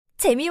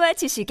재미와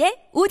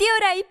지식의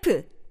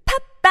오디오라이프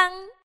팝빵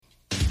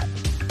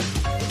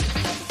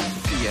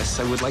Yes,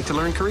 I would like to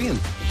learn Korean.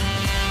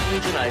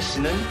 홍준아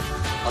씨는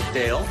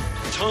어때요?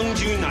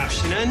 정준하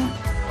씨는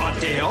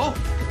어때요?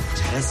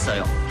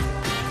 잘했어요.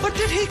 What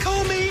did he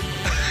call me?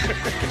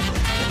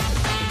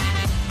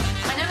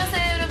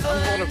 안녕하세요,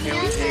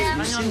 여러분.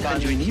 무슨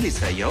반주인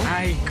일이세요?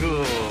 아이고,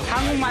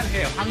 한국말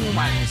해요,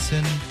 한국말.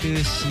 무슨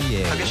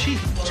뜻이에요? 아가씨,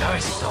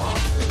 잘했어.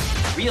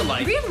 Real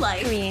life. Real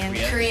life.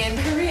 Korean.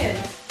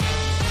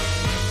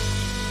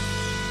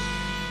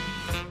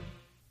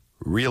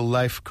 Real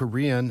Life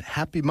Korean.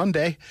 Happy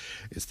Monday.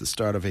 It's the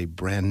start of a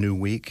brand new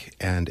week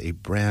and a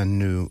brand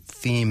new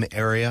theme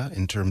area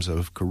in terms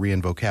of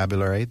Korean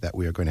vocabulary that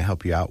we are going to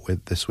help you out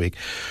with this week.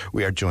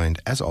 We are joined,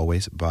 as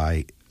always,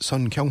 by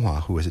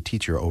Kyung-hwa, who is a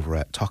teacher over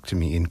at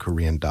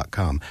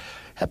talktomeinkorean.com.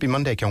 Happy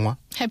Monday, Kyung-hwa.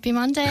 Happy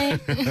Monday.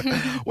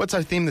 What's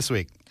our theme this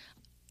week?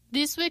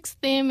 This week's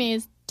theme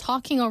is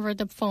talking over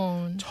the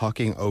phone.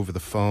 Talking over the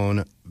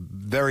phone.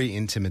 Very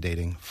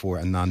intimidating for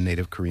a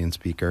non-native Korean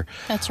speaker.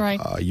 That's right.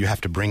 You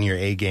have to bring your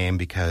A game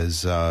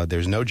because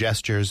there's no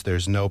gestures,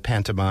 there's no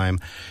pantomime.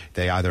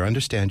 They either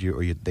understand you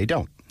or they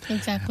don't.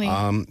 Exactly.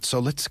 So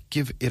let's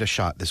give it a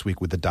shot this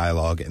week with the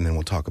dialogue, and then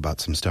we'll talk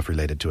about some stuff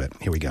related to it.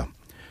 Here we go.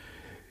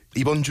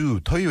 이번 주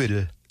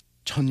토요일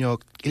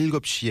저녁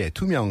 7시에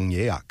 2명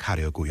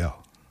예약하려고요.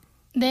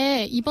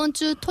 네, 이번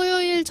주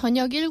토요일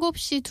저녁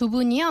 7시 두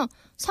분이요.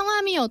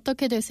 성함이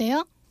어떻게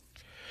되세요?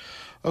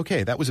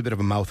 Okay, that was a bit of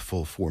a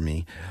mouthful for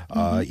me.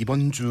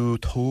 이번 주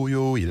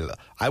토요일,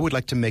 I would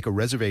like to make a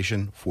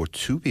reservation for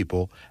 2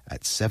 people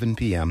at 7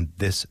 p.m.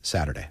 this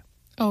Saturday.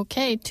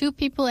 Okay, 2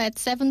 people at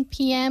 7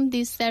 p.m.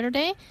 this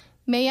Saturday.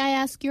 May I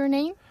ask your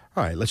name?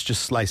 All right, let's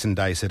just slice and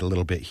dice it a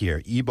little bit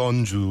here.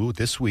 이번 주,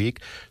 this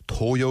week,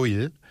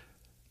 토요일,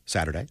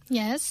 Saturday.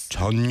 Yes.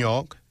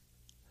 저녁,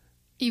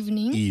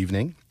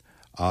 Evening.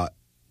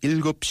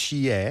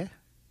 7시에,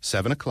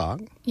 7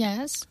 o'clock.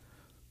 Yes.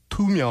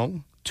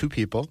 2명, 2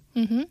 people.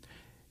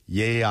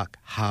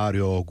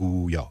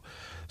 예약하려고요.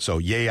 So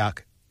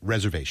예약,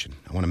 reservation.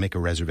 I want to make a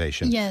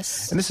reservation.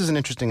 Yes. And this is an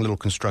interesting little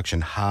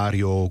construction.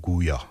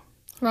 하려고요.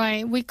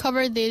 Right. We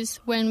covered this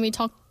when we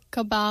talked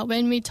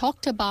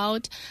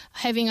about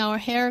having our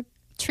hair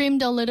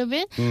trimmed a little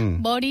bit.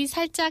 머리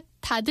살짝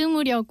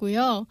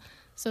다듬으려고요.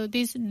 So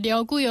this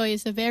려고요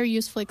is a very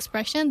useful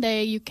expression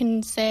that you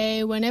can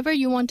say whenever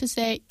you want to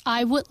say,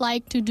 I would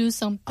like to do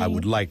something. I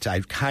would like to. I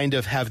kind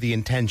of have the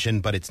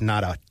intention, but it's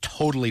not a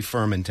totally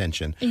firm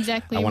intention.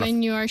 Exactly,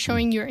 when you are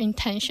showing your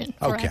intention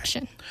for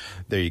action.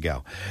 There you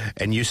go.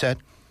 And you said?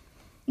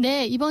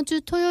 네, 이번 주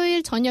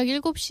토요일 저녁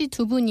 7시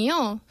두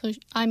분이요. So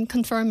I'm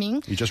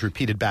confirming. You just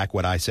repeated back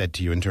what I said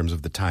to you in terms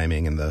of the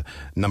timing and the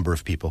number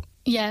of people.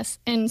 Yes,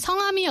 and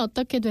성함이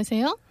어떻게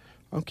되세요?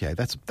 Okay,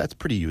 that's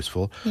pretty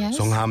useful. Yes.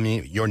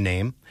 송함이, your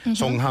name.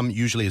 송함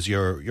usually is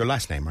your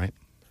last name, right?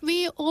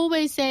 We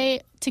always say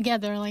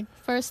together, like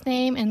first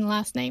name and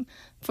last name.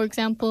 For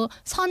example,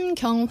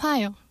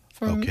 선경화요,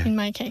 in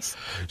my case.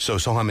 So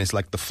송함 is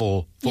like the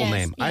full yes,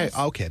 name. Yes.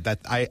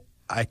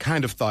 I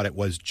kind of thought it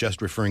was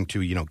just referring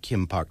to,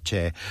 Kim Park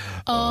Che,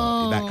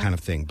 that kind of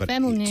thing. But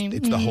family name.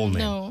 It's the whole name.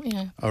 No,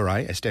 yeah. All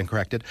right, I stand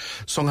corrected.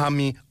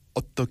 송함이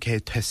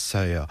어떻게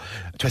됐어요?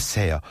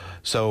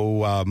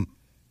 So,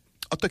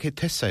 어떻게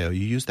됐어요?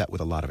 You use that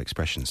with a lot of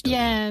expressions, don't you?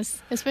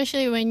 Yes,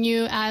 especially when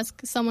you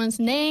ask someone's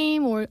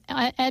name or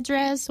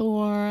address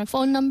or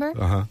phone number.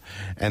 Uh-huh.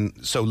 And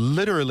so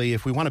literally,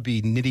 if we want to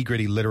be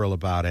nitty-gritty literal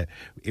about it,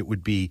 it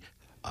would be,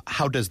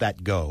 how does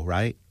that go,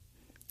 right?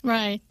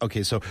 Right.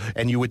 Okay, so,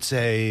 and you would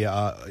say,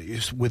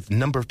 with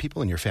number of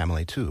people in your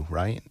family too,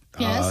 right?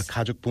 Yes.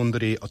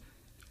 가족분들이,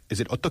 is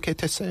it 어떻게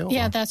됐어요?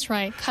 Yeah, that's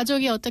right.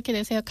 가족이 어떻게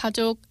되세요?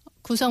 가족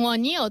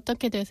구성원이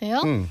어떻게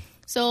되세요?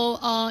 So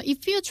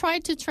if you try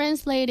to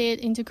translate it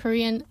into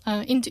Korean,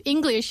 into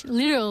English,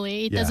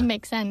 literally, it doesn't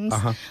make sense.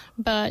 Uh-huh.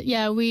 But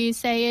yeah, we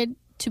say it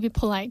to be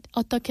polite.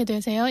 어떻게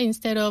되세요?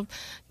 Instead of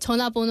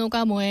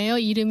전화번호가 뭐예요?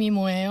 이름이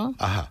뭐예요?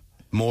 Uh-huh.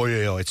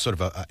 뭐예요? It's sort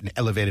of an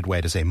elevated way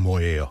to say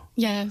뭐예요.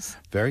 Yes.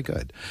 Very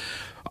good.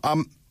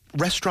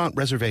 Restaurant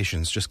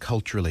reservations, just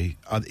culturally,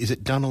 is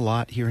it done a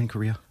lot here in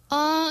Korea?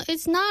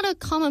 It's not a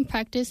common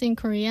practice in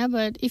Korea,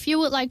 but if you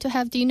would like to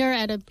have dinner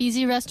at a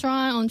busy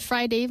restaurant on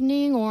Friday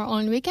evening or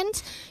on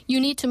weekends, you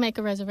need to make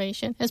a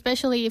reservation.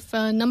 Especially if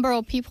a number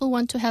of people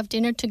want to have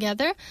dinner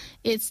together,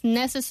 it's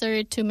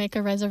necessary to make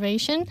a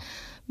reservation.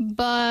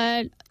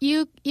 But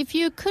if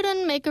you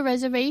couldn't make a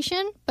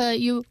reservation, but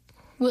you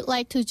would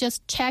like to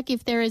just check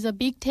if there is a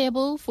big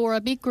table for a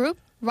big group,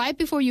 right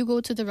before you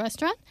go to the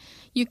restaurant,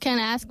 you can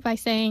ask by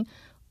saying,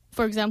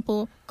 for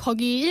example,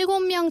 거기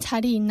 7명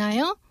자리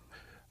있나요?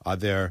 Are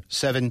there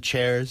 7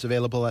 chairs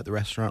available at the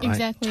restaurant, right?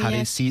 Exactly, 자리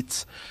yes.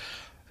 seats.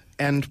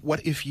 And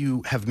what if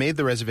you have made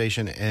the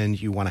reservation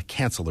and you want to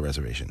cancel the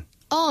reservation?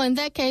 Oh, in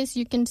that case,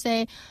 you can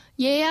say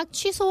예약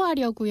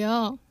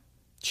취소하려고요.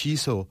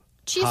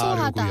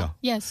 취소하다.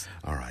 Yes.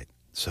 All right.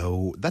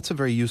 So that's a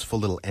very useful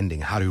little ending.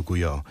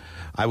 하려고요.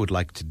 I would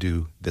like to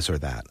do this or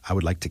that. I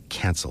would like to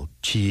cancel.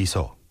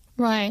 취소.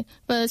 Right.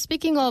 But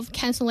speaking of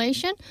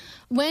cancellation,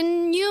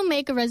 when you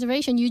make a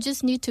reservation, you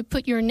just need to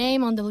put your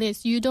name on the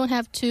list. You don't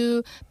have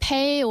to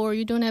pay or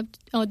you don't have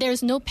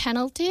there's no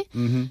penalty,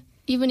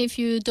 even if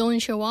you don't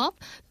show up.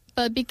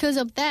 But because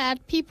of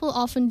that, people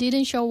often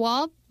didn't show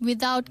up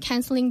without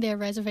canceling their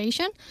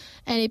reservation,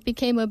 and it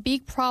became a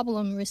big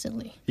problem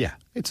recently. Yeah,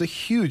 it's a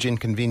huge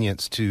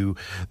inconvenience to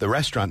the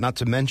restaurant, not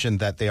to mention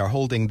that they are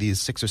holding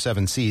these 6 or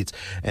 7 seats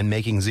and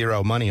making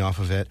zero money off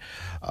of it.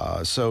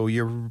 So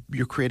you're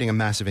creating a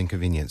massive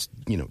inconvenience.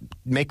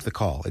 Make the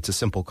call. It's a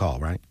simple call,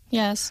 right?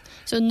 Yes.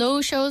 So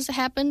no-shows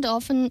happened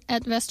often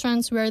at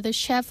restaurants where the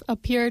chef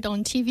appeared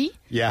on TV.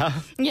 Yeah?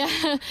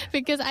 Yeah,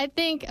 because I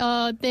think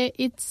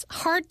it's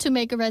hard to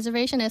make a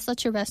reservation at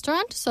such a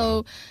restaurant.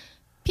 So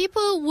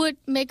people would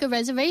make a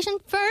reservation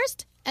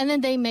first, and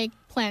then they make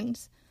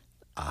plans.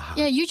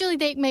 Yeah, usually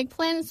they make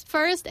plans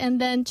first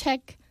and then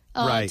check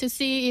right. to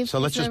see if... So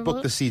let's just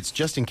book the seats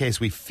just in case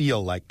we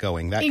feel like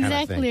going, that kind of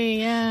thing. Exactly,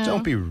 yeah.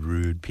 Don't be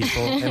rude,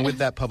 people. And with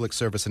that public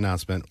service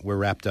announcement, we're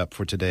wrapped up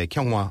for today.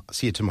 Kyung-hwa,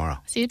 see you tomorrow.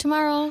 See you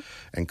tomorrow.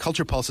 And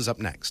Culture Pulse is up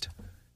next.